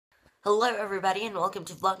Hello everybody and welcome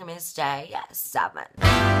to Vlogmas Day 7.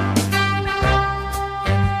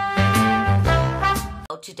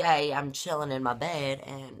 So today I'm chilling in my bed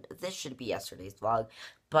and this should be yesterday's vlog,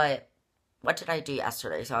 but what did I do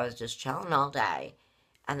yesterday? So I was just chilling all day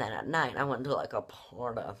and then at night I went to like a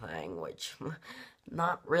party thing, which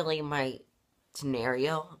not really my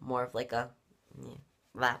scenario, more of like a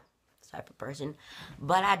that type of person,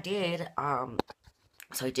 but I did,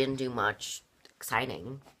 so I didn't do much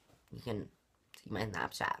exciting. You can see my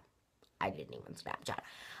Snapchat. I didn't even Snapchat.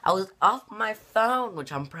 I was off my phone,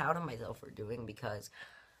 which I'm proud of myself for doing because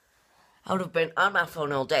I would have been on my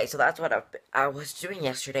phone all day. So that's what I was doing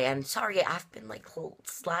yesterday. And sorry, I've been like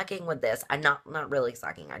slacking with this. I'm not really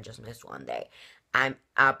slacking. I just missed one day. I'm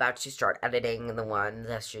about to start editing the one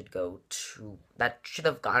that should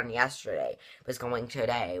have gone yesterday, but it's going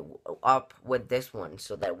today up with this one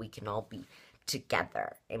so that we can all be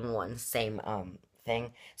together in one same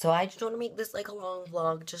thing. So I just want to make this like a long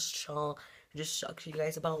vlog, just chill, just talk to you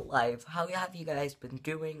guys about life. How have you guys been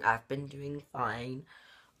doing? I've been doing fine.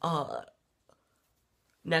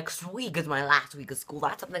 Next week is my last week of school.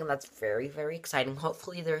 That's something that's very, very exciting.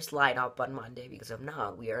 Hopefully there's light up on Monday, because if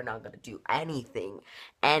not, we are not going to do anything,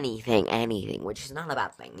 which is not a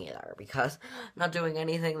bad thing either, because not doing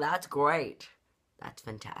anything, that's great. That's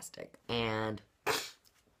fantastic. And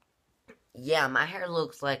yeah, my hair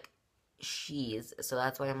looks like cheese, so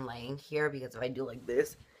that's why I'm laying here, because if I do like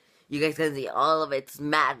this, you guys can see all of its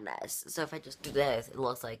madness. So if I just do this, it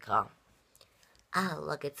looks like, oh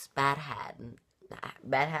look, it's bad head.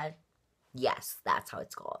 Bad head? Yes, that's how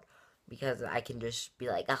it's called. Because I can just be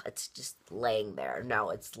like, oh, it's just laying there.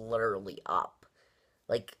 No, it's literally up.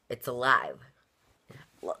 Like, it's alive.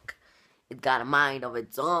 Look, it got a mind of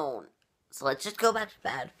its own. So let's just go back to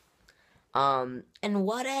bed. And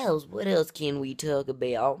what else? What else can we talk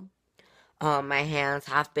about? My hands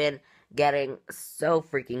have been getting so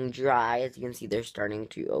freaking dry. As you can see, they're starting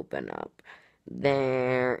to open up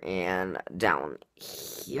there and down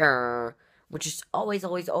here, which is always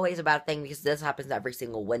a bad thing, because this happens every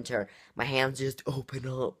single winter. My hands just open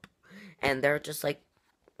up and they're just like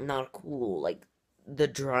not cool. Like, the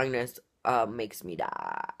dryness makes me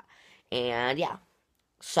die. And yeah,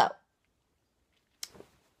 so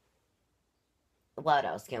what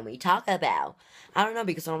else can we talk about? I don't know,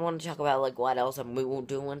 because I don't want to talk about like what else I'm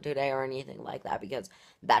doing today or anything like that, because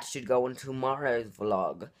that should go in tomorrow's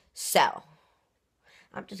vlog. So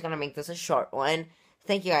I'm just gonna make this a short one.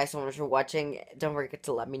 Thank you guys so much for watching. Don't forget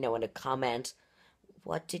to let me know in a comment,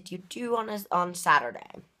 what did you do on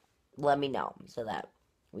Saturday? Let me know so that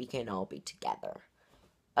we can all be together.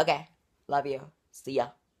 Okay, love you. See ya.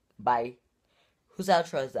 Bye. Whose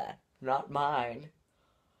outro is that? Not mine.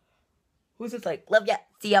 Who's just like, love ya.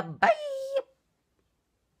 See ya. Bye.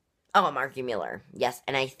 Oh, Marky Miller. Yes,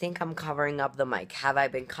 and I think I'm covering up the mic. Have I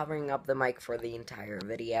been covering up the mic for the entire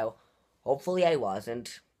video? Hopefully I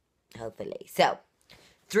wasn't. Hopefully. So,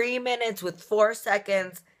 3 minutes with 4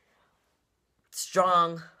 seconds.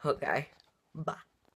 Strong. Okay. Bye.